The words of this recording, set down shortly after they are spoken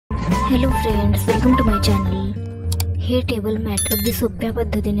Hello friends, welcome to my channel. हे table mat अगदी सोप्या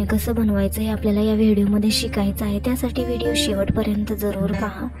पद्धतीने कसं बनवायचं हे आपल्याला या व्हिडिओमध्ये शिकायचं आहे। त्यासाठी व्हिडिओ शेवटपर्यंत जरूर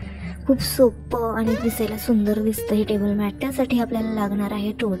पहा। खूप सोपं आणि दिसायला सुंदर दिसतं हे टेबल मॅट। त्यासाठी आपल्याला लागणार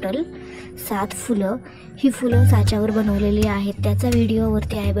आहे टोटल 7 फुलं। ही फुलं साच्यावर बनवलेली आहेत, त्याचा व्हिडिओ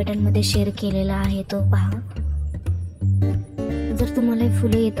वरती आय बटनमध्ये शेअर केलेला आहे, तो पहा। जर तुम्हाला ही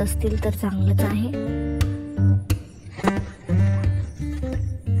फुलं येत असतील तर चांगलंच आहे।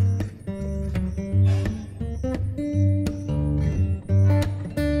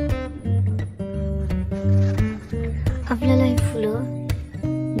 आपल्याला ही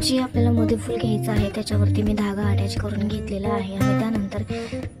फुलं जी आपल्याला मध्ये फुल घ्यायचं आहे त्याच्यावरती मी धागा अटॅच करून घेतलेला आहे आणि त्यानंतर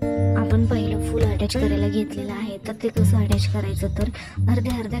आपण पहिलं फुल अटॅच करायला घेतलेलं आहे। तर ते कसं अटॅच करायचं, तर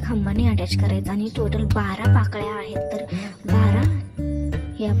अर्ध्या अर्ध्या खांबाने अटॅच करायचं आणि टोटल 12 पाकळ्या आहेत। तर 12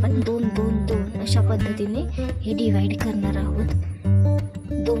 हे आपण 2 2 2 अशा पद्धतीने हे डिवाइड करणार आहोत।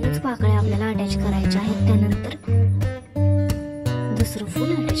 2च पाकळ्या आपल्याला अटॅच करायच्या आहेत। त्यानंतर दुसरं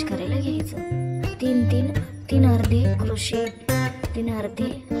फुल अटॅच करायला घ्यायचं। 3 अर्धे क्रोशे, 3 अर्धे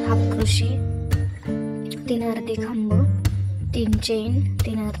हाफ क्रोशे, 3 अर्धे खांब, 3 चेन,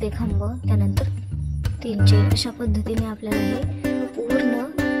 3 अर्धे खांब, त्यानंतर 3 चेन अशा पद्धतीने आपल्याला हे पूर्ण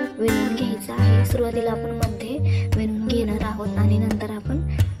विणून घ्यायचं आहे। सुरुवातीला आपण मध्ये विणून घेणार आहोत आणि नंतर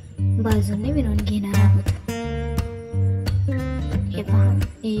आपण बाजूने विणून घेणार आहोत। हे पहा,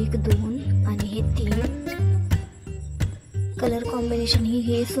 1 2 आणि हे 3 कलर कॉम्बिनेशन ही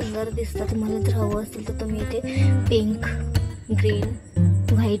हे सुंदर दिसतं। तुम्हाला जर हवं असेल तर तुम्ही इथे पिंक, ग्रीन,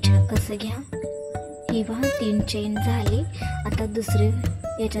 व्हाईट असं घ्या। ही पहा 3 चेन झाली। आता दुसरे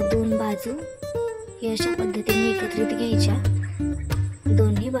याच्या 2 बाजू हे अशा पद्धतीने एकत्रित घ्यायच्या।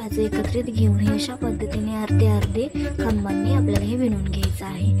 दोन्ही बाजू एकत्रित घेऊन हे अशा पद्धतीने अर्धे अर्धे खांबांनी आपल्याला हे विणून घ्यायचं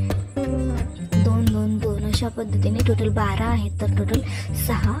आहे। 2 2 2 अशा पद्धतीने टोटल 12 आहेत। तर टोटल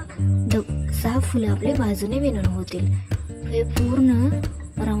 6 फुलं आपल्या बाजूने विणून होतील। हे पूर्ण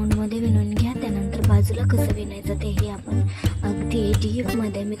राऊंडमध्ये विणून घ्या। त्यानंतर बाजूला कसं विणायचं तेही आपण अगदी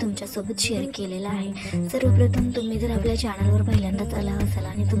डीपमध्ये मी तुमच्यासोबत शेअर केलेलं आहे। सर्वप्रथम तुम्ही जर आपल्या चॅनलवर पहिल्यांदाच आला असाल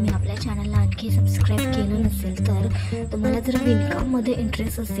आणि तुम्ही आपल्या चॅनलला आणखी सबस्क्राईब केलं नसेल, तर तुम्हाला जर विणकाममध्ये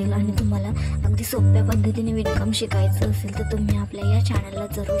इंटरेस्ट असेल आणि तुम्हाला अगदी सोप्या पद्धतीने विणकाम शिकायचं असेल तर तुम्ही आपल्या या चॅनलला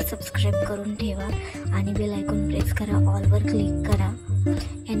जरूर सबस्क्राईब करून ठेवा आणि बेल आयकॉन प्रेस करा, ऑलवर क्लिक करा।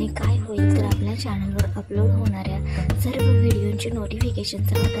 याने काय होईल तर आपल्या चॅनलवर अपलोड होणाऱ्या सर्व व्हिडिओंची नोटिफिकेशन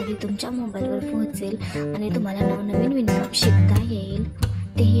सर्वात आधी तुमच्या मोबाईलवर पोहोचेल आणि तुम्हाला नवनवीन विणकाम शिकता येईल,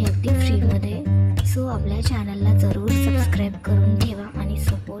 तेही अगदी फ्रीमध्ये। सो आपल्या चॅनलला जरूर सबस्क्राईब करून ठेवा आणि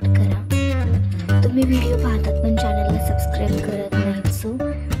सपोर्ट करा। तुम्ही व्हिडिओ पाहतात पण चॅनलला सबस्क्राईब करत नाहीत, सो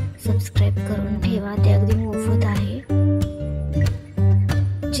सबस्क्राईब करून ठेवा, ते अगदी मोफत आहे।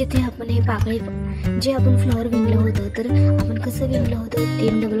 जिथे आपण हे पाकळी जे आपण फ्लॉवर विणलं होतं तर आपण कसं विणलं होतं,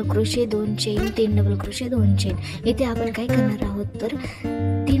 3 double crochet 2 chain, 3 double crochet 2 chain. इथे आपण काय करणार आहोत तर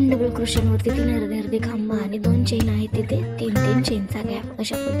 3 डबल क्रोशांवरती 3 अर्धे अर्धे खांब आणि 2 चेन आहेत तिथे 3 3 चेनचा गॅप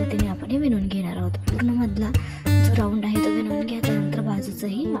अशा पद्धतीने आपण हे विणून घेणार आहोत। पूर्ण मधला जो राऊंड आहे तो विणून घ्या। त्यानंतर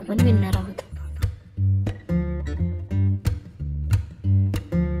बाजूचंही आपण विणणार आहोत।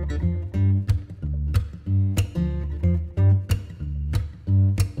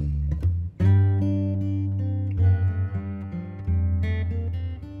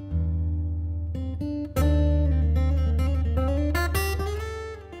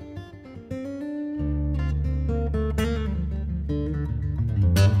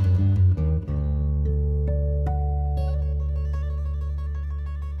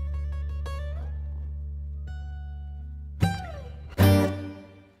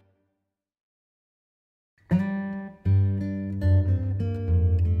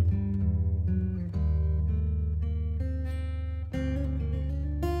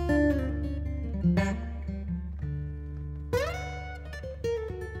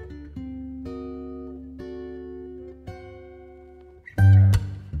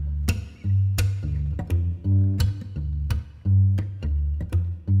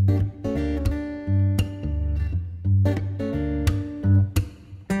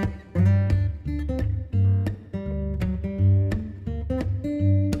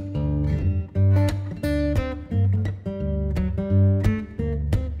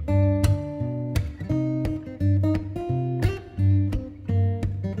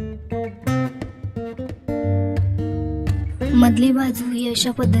 मधली बाजू ही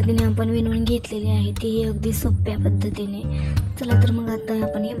अशा पद्धतीने आपण विणून घेतलेली आहे, ती अगदी सोप्या पद्धतीने। चला तर मग आता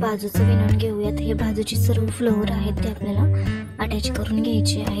आपण हे बाजूचं विणून घेऊयात। हे बाजूची सर्व फ्लोअर आहेत ते आपल्याला अटॅच करून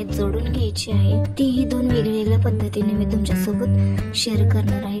घ्यायची आहेत, जोडून घ्यायची आहे। तीही 2 वेगवेगळ्या पद्धतीने मी तुमच्यासोबत शेअर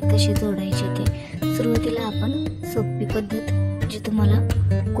करणार आहे कशी जोडायची ते। सुरुवातीला आपण सोपी पद्धत जी तुम्हाला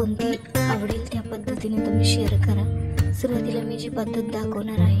कोणती आवडेल त्या पद्धतीने तुम्ही शेअर करा। सुरुवातीला मी जी पद्धत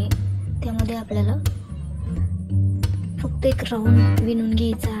दाखवणार आहे त्यामध्ये आपल्याला फक्त एक राऊंड विणून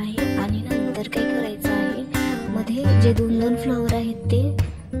घ्यायचा आहे आणि नंतर काय करायचं आहे, मध्ये जे 2-2 फ्लॉवर आहेत ते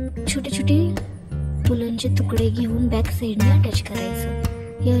छोटे छोटे उलनचे तुकडे घेऊन बॅक साईडने अटॅच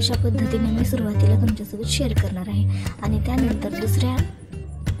करायचं। हे अशा पद्धतीने मी सुरुवातीला तुमच्यासोबत शेअर करणार आहे। आणि त्यानंतर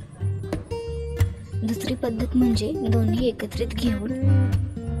दुसरी पद्धत म्हणजे दोन्ही एकत्रित घेऊन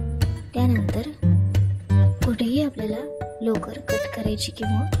त्यानंतर कुठेही आपल्याला लोकर कट करायची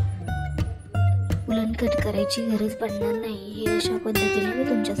किंवा उलन कट करायची गरज पडणार नाही। हे अशा पद्धतीने मी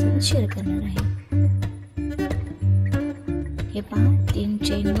तुमच्यासोबत शेअर करणार आहे। हे पहा 3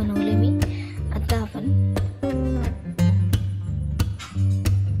 चेन बनवले मी। आता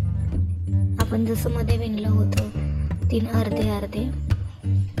आपण जसं मध्ये विणलं होतं 3 अर्धे अर्धे,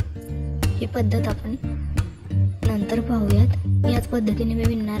 ही पद्धत आपण नंतर पाहूयात। याच पद्धतीने मी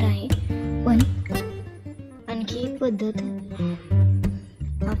विणणार आहे, पण आणखी एक पद्धत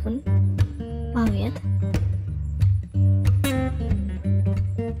आपण पाहूयात।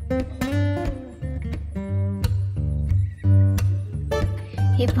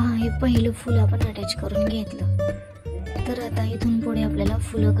 हे पहा, हे पहिलं फूल आपण अटॅच करून घेतलं। तर आता इथून पुढे आपल्याला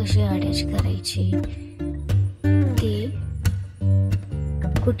फुलं कशी अटॅच करायची ते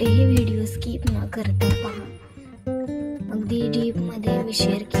कुठेही व्हिडिओ स्किप न करता पहा। अगदी डीप मध्ये मी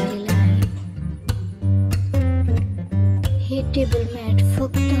शेअर केलेलं आहे। हे टेबल मॅट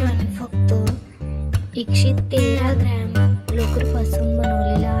फक्त आणि फक्त 113 ग्रॅम लोकर पासून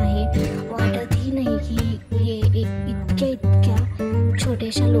बनवलेलं आहे। वाटतही नाही की हे इतक्या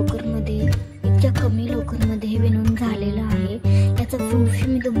छोट्याशा लोकरमध्ये, इतक्या कमी लोकरमध्ये हे विणून झालेलं आहे। याचा प्रूफ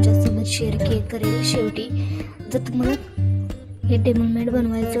मी तुमच्यासोबत शेअर करेल शेवटी। जर तुम्हाला हे टेबल मॅट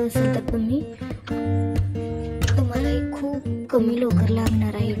बनवायचं असेल तर तुम्हाला खूप कमी लोकर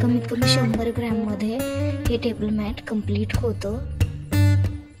लागणार आहे। कमीत कमी 100 ग्रॅम मध्ये हे टेबल मॅट कंप्लीट होतं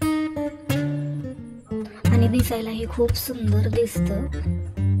आणि दिसायला हे खूप सुंदर दिसतं।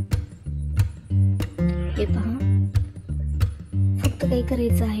 हे पहा, फक्त काय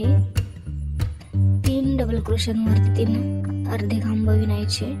करायचं आहे, 3 डबल क्रोशनवरती 3 अर्धे खांब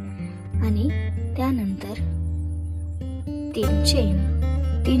विणायचे आणि त्यानंतर 3 चेन,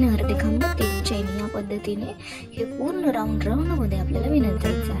 3 अर्धे खांब 3 चेन, या पद्धतीने हे पूर्ण राऊंड मध्ये आपल्याला विणत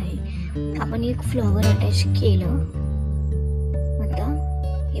जायचं आहे। आपण एक फ्लॉवर अटॅच केलं। आता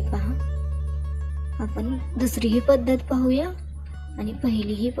हे पहा, आपण दुसरी ही पद्धत पाहूया आणि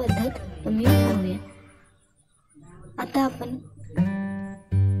पहिली ही पद्धत तुम्ही पाहूया। आता आपण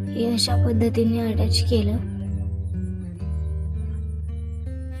हे अशा पद्धतीने अटॅच केलं,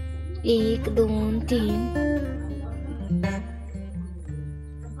 1 2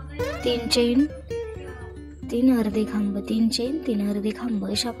 3 चेन, 3 अर्धे खांब, 3 चेन, 3 अर्धे खांब,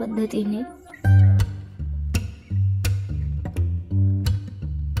 अशा पद्धतीने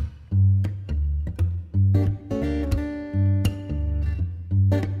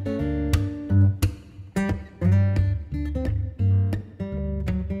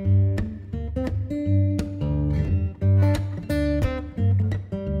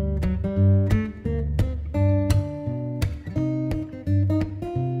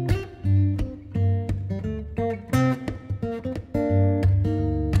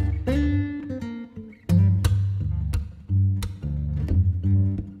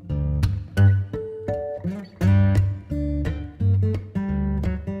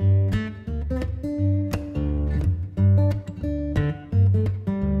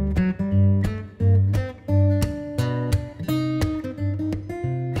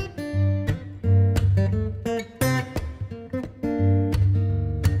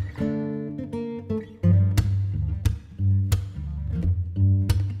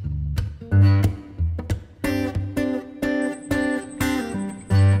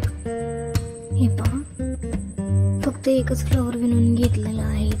फक्त एकच फ्लॉवर विणून घेतलेला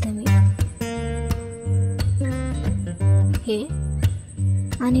आहे इथं मी हे,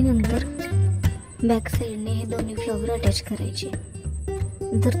 आणि नंतर बॅक साइडने हे दोन्ही फ्लॉवर अटॅच करायचे।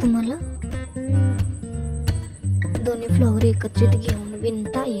 जर तुम्हाला दोन्ही फ्लॉवर एकत्रित घेऊन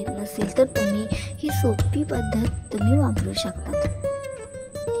विणता येत नसेल तर तुम्ही ही सोपी पद्धत तुम्ही वापरू शकता।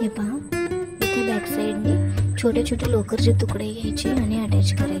 हे पहा, इथे बॅक साइडने छोटे छोटे लोकरचे तुकडे घ्यायचे आणि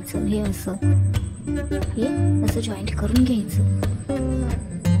अटॅच करायचं। हे असं जॉईंट करून घ्यायचं।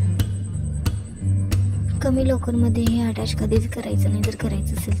 कमी लोकरमध्ये हे अटॅच कधीच करायचं नाही जर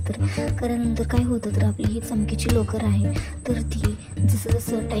करायचं असेल तर, कारण नंतर काय होतं तर आपली ही चमकीची लोकर आहे तर ती जसं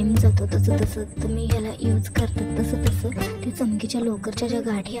जसं टाइम जातो तसं तसं तुम्ही ह्याला यूज करतात तसं तसं ते चमकीच्या लोकरच्या ज्या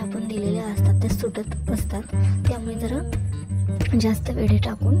गाठी आपण दिलेल्या असतात त्या सुटत असतात। त्यामुळे जरा जास्त वेळ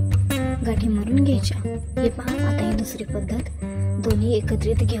टाकून गाठी मारून घ्यायच्या. हे पहा, आता ही दुसरी पद्धत. दोन्ही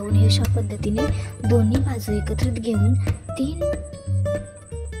एकत्रित घेऊन हे अशा पद्धतीने दोन्ही बाजू एकत्रित घेऊन 3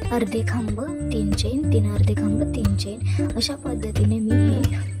 अर्धे खांब 3 चेन, 3 अर्धे खांब 3 चेन अशा पद्धतीने मी हे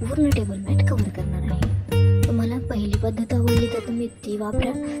पूर्ण टेबल मॅट कव्हर करणार आहे. तुम्हाला पहिली पद्धत आवडली तर तुम्ही ती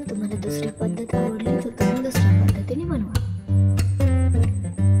वापरा. तुम्हाला दुसरी पद्धत आवडली तर तुम्ही दुसऱ्या पद्धतीने बनवा.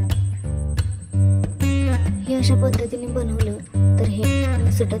 हे अशा पद्धतीने बनवलं तर हे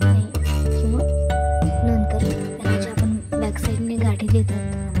सुटत नाही किंवा नंतर त्याला ज्या आपण बॅक साईडने गाठी देतात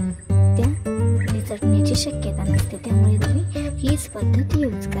त्या निसटण्याची शक्यता नसते. त्यामुळे तुम्ही हीच पद्धत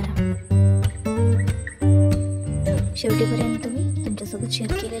यूज करा. शेवटीपर्यंत मी तुमच्यासोबत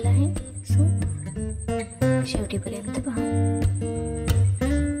शेअर केलेलं आहे. सो शेवटीपर्यंत पहा.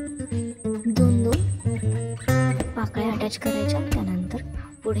 2 पाकळ्या अटॅच करायच्या. त्यानंतर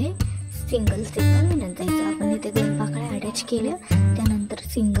पुढे सिंगल विणत जायचं. आपण इथे 2 पाकळ्या अटॅच केल्या. त्यानंतर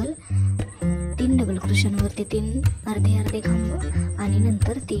सिंगल 3 डबल क्रोशनवरती 3 अर्धे अर्धे खांब आणि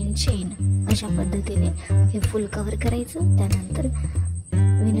नंतर 3 चेन अशा पद्धतीने हे फुल कव्हर करायचं. त्यानंतर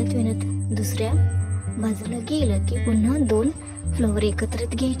विणत दुसऱ्या बाजूला गेलं की पुन्हा 2 फ्लॉवर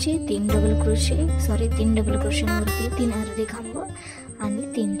एकत्रित घ्यायचे. 3 डबल क्रोशनवरती 3 अर्धे खांब आणि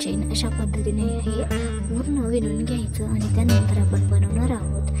 3 चेन अशा पद्धतीने हे पूर्ण विणून घ्यायचं. आणि त्यानंतर आपण बनवणार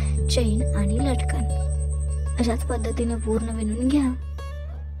आहोत चेन आणि लटकन. अशाच पद्धतीने पूर्ण विणून घ्या.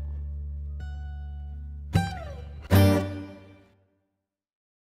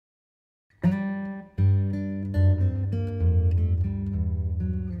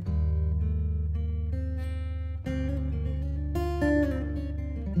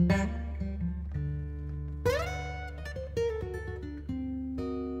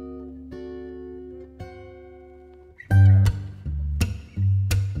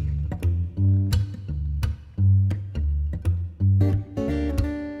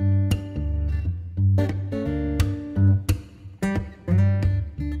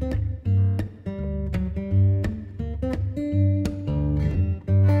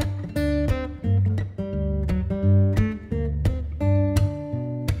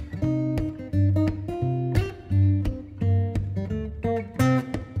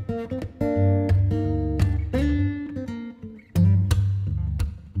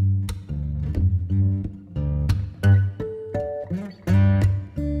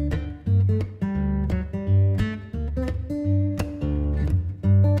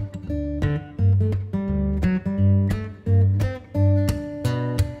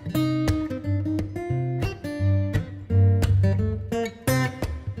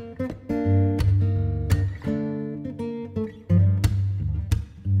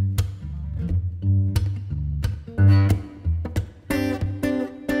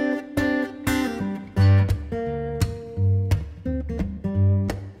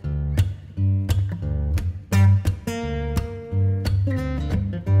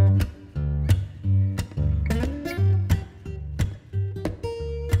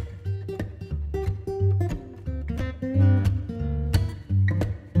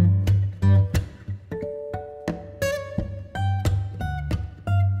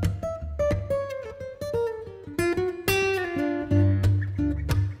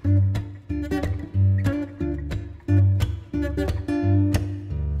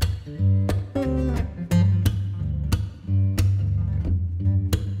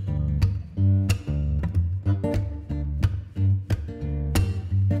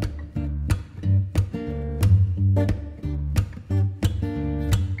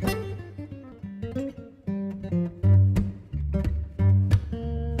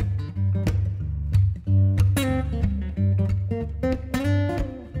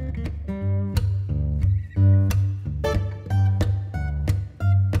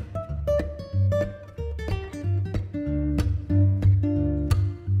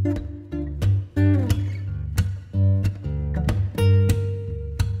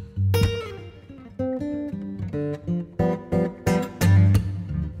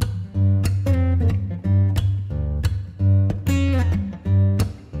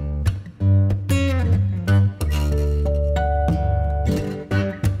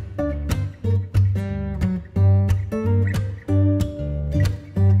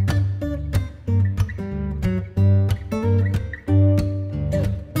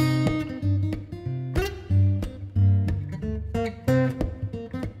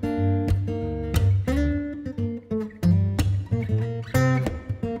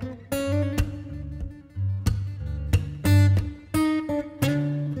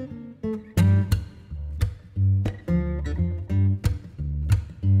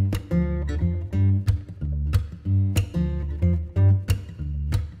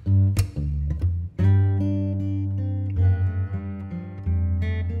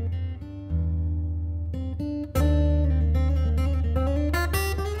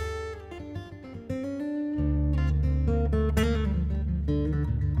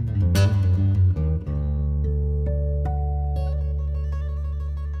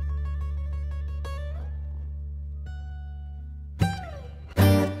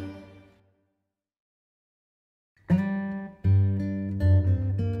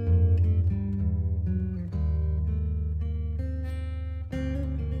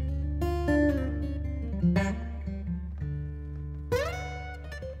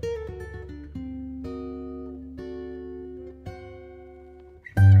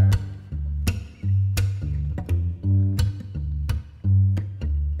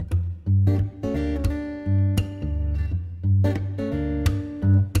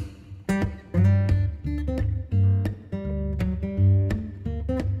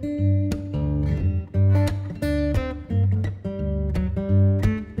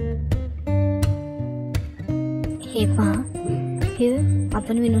 हे पहा, हे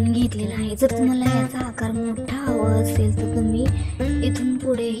आपण विणून घेतलेलं आहे. जर तुम्हाला याचा आकार मोठा हवा असेल तर तुम्ही इथून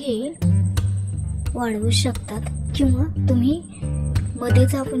पुढेही वाढवू शकतात, किंवा तुम्ही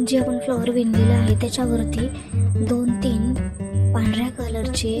मध्येच आपण फ्लॉवर विणलेलं आहे त्याच्यावरती 2-3 पांढऱ्या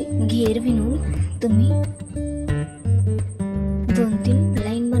कलरचे घेर विणून तुम्ही 2-3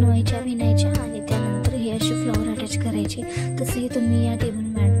 लाईन बनवायच्या, विणायच्या आणि त्यानंतर हे असे फ्लॉवर अटॅच करायचे. तसेही तुम्ही या टेबल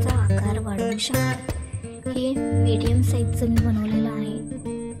मॅटचा आकार वाढवू शकता. हे मीडियम साईजचं मी बनवलेलं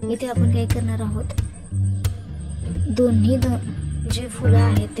आहे. इथे आपण काय करणार आहोत, दोन्ही जे फुलं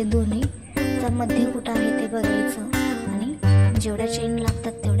आहेत ते दोन्हीचा मध्य कुठं आहे ते बघायचं आणि जेवढ्या चेन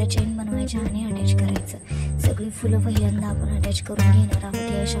लागतात तेवढ्या चेन बनवायच्या आणि अटॅच करायचं. सगळी फुलं पहिल्यांदा आपण अटॅच करून घेणार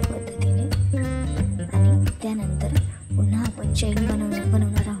आहोत अशा पद्धतीने, आणि त्यानंतर पुन्हा आपण चेन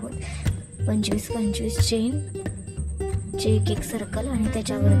बनवणार आहोत. 25-25 चेनचे एक सर्कल आणि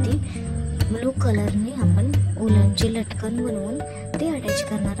त्याच्यावरती ब्लू कलरने आपण उलनचे लटकन बनवून ते अटॅच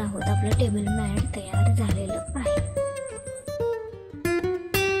करणार आहोत. आपलं टेबल मॅट तयार झालेलं आहे.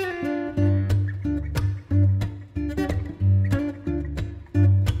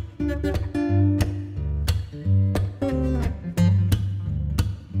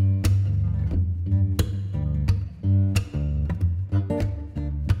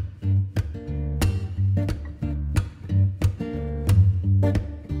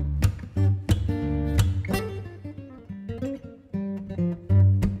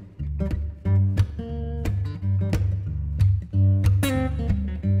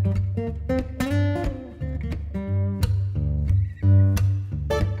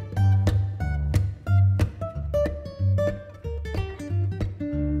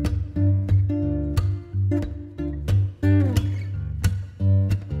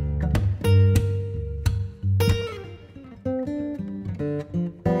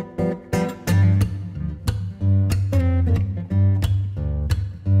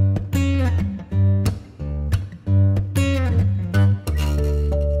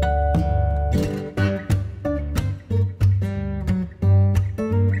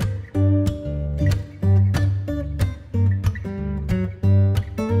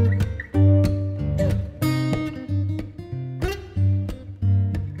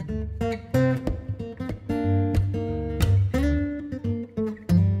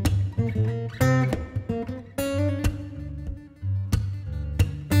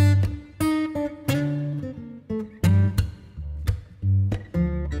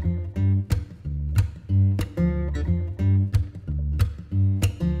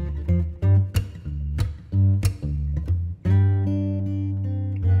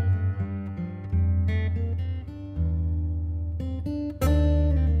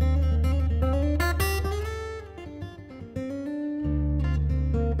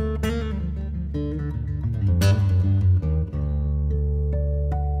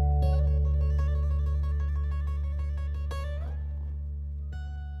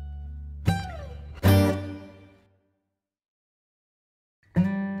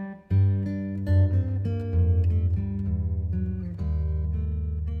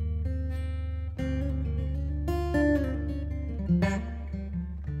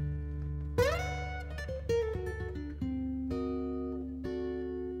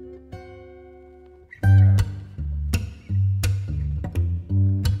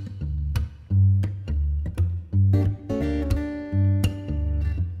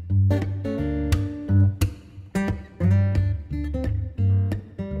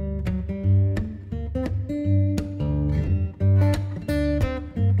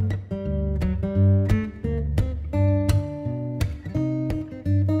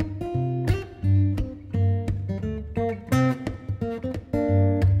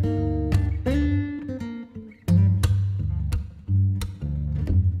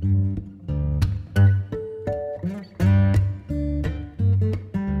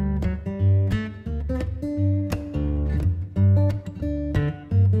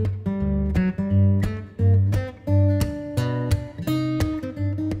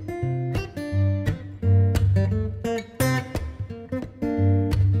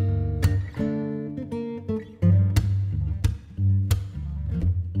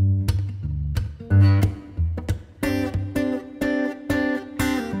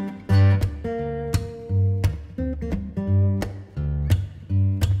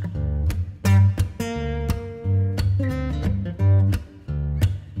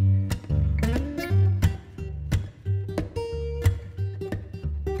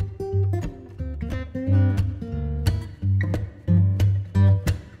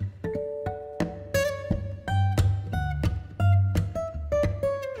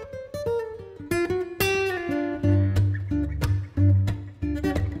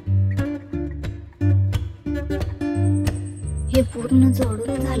 पूर्ण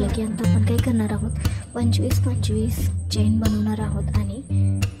जोडून झालं की आता आपण काय करणार आहोत, 25-25 चेन बनवणार आहोत. आणि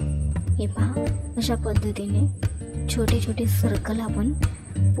हे पहा, अशा पद्धतीने छोटे छोटे सर्कल आपण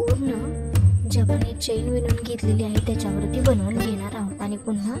पूर्ण जे आपण हे चेन विणून घेतलेली आहे त्याच्यावरती बनवून घेणार आहोत. आणि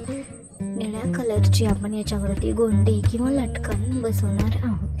पुन्हा निळ्या कलरची आपण याच्यावरती गोंडे किंवा लटकन बसवणार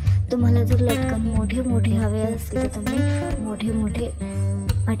आहोत. तुम्हाला जर लटकन मोठे मोठे हवे असतील तर तुम्ही मोठे मोठे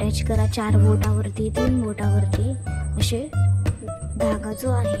अटॅच करा. 4 बोटावरती 3 बोटावरती असे धागा जो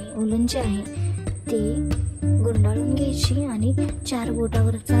आहे उलनचे आहे ते गुंडाळून घ्यायची. आणि 4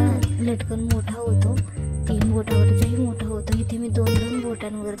 बोटावरचा लटकन मोठा होतो, 3 बोटावरचाही मोठा होतो. इथे मी 2-2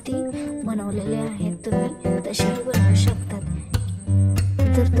 बोटांवरती बनवलेले आहेत, तुम्ही तसेही बनवू शकतात.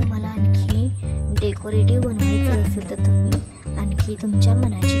 जर तुम्हाला आणखी डेकोरेटिव्ह बनवायचं असेल तर तुम्ही आणखी तुमच्या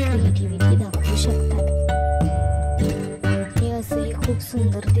मनाची क्रिएटिव्हिटी दाखवू शकतात. हे असंही खूप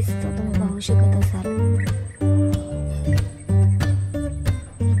सुंदर दिसतं, तुम्ही पाहू शकत असाल.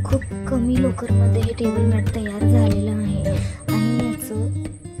 खूप कमी लोकरमध्ये हे टेबल मॅट तयार झालेलं आहे. आणि याचं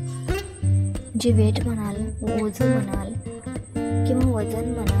जे वेट म्हणाल, ओझं म्हणाल किंवा वजन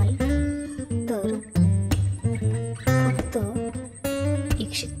म्हणाल तर फक्त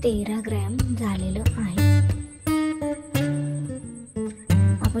 113 ग्रॅम झालेलं आहे.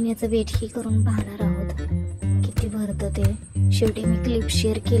 आपण याचं वेटही करून पाहणार आहोत किती भरतं ते. शेवटी मी क्लिप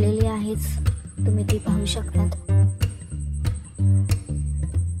शेअर केलेली आहेच, तुम्ही ती पाहू शकतात.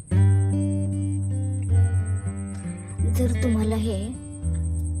 जर तुम्हाला हे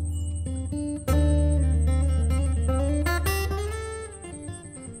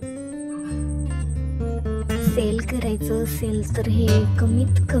सेल करायचं असेल तर हे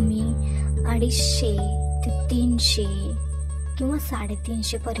कमीत कमी 250 ते 300 किंवा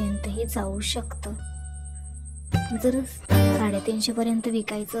 350 पर्यंतही जाऊ शकतं. जर 350 पर्यंत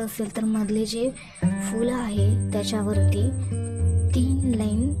विकायचं असेल तर मधले जे फूल आहे त्याच्यावरती 3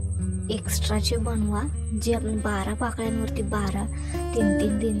 लाईन एक्स्ट्राचे बनवा. जे आपण 12 पाकळ्यांवरती 12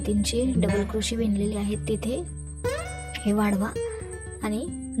 3-3-3-3चे डबल क्रोशे विणलेले आहेत तिथे हे वाढवा. आणि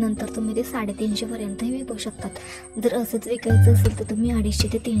नंतर तुम्ही ते 350 पर्यंतही विकू शकतात. जर असंच विकायचं असेल तर तुम्ही 250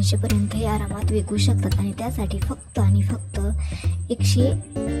 ते 300 पर्यंतही आरामात विकू शकतात. आणि त्यासाठी फक्त आणि फक्त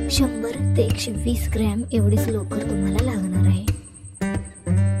 100 ते 120 ग्रॅम एवढीच लोकर तुम्हाला लागणार आहे.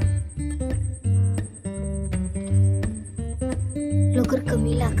 लोकर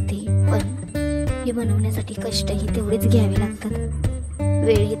कमी लागते, पण हे बनवण्यासाठी कष्टही तेवढेच घ्यावे लागतात,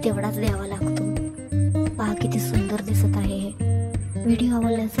 वेळही तेवढाच द्यावा लागतो. पहा किती सुंदर दिसत आहे हे. व्हिडिओ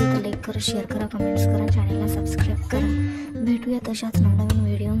आवडला असेल तर लाईक करा, शेअर करा, कमेंट्स करा, चॅनलला सबस्क्राईब करा. भेटूया तशाच नवनवीन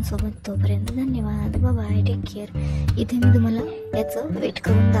व्हिडिओसोबत. तोपर्यंत धन्यवाद, बाय बाय, टेक केअर. इथे मी तुम्हाला याचं वेट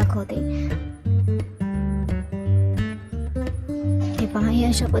करून दाखवते. हे पहा, हे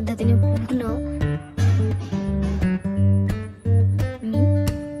अशा पद्धतीने पूर्ण मी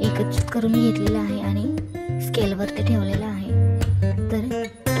एकच करून घेतलेलं आहे आणि स्केलवरती ठेवलेलं आहे. तर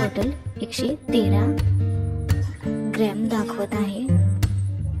टोटल 113 ग्रॅम दाखवत आहे.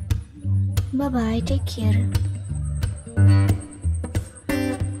 Bye bye, take care.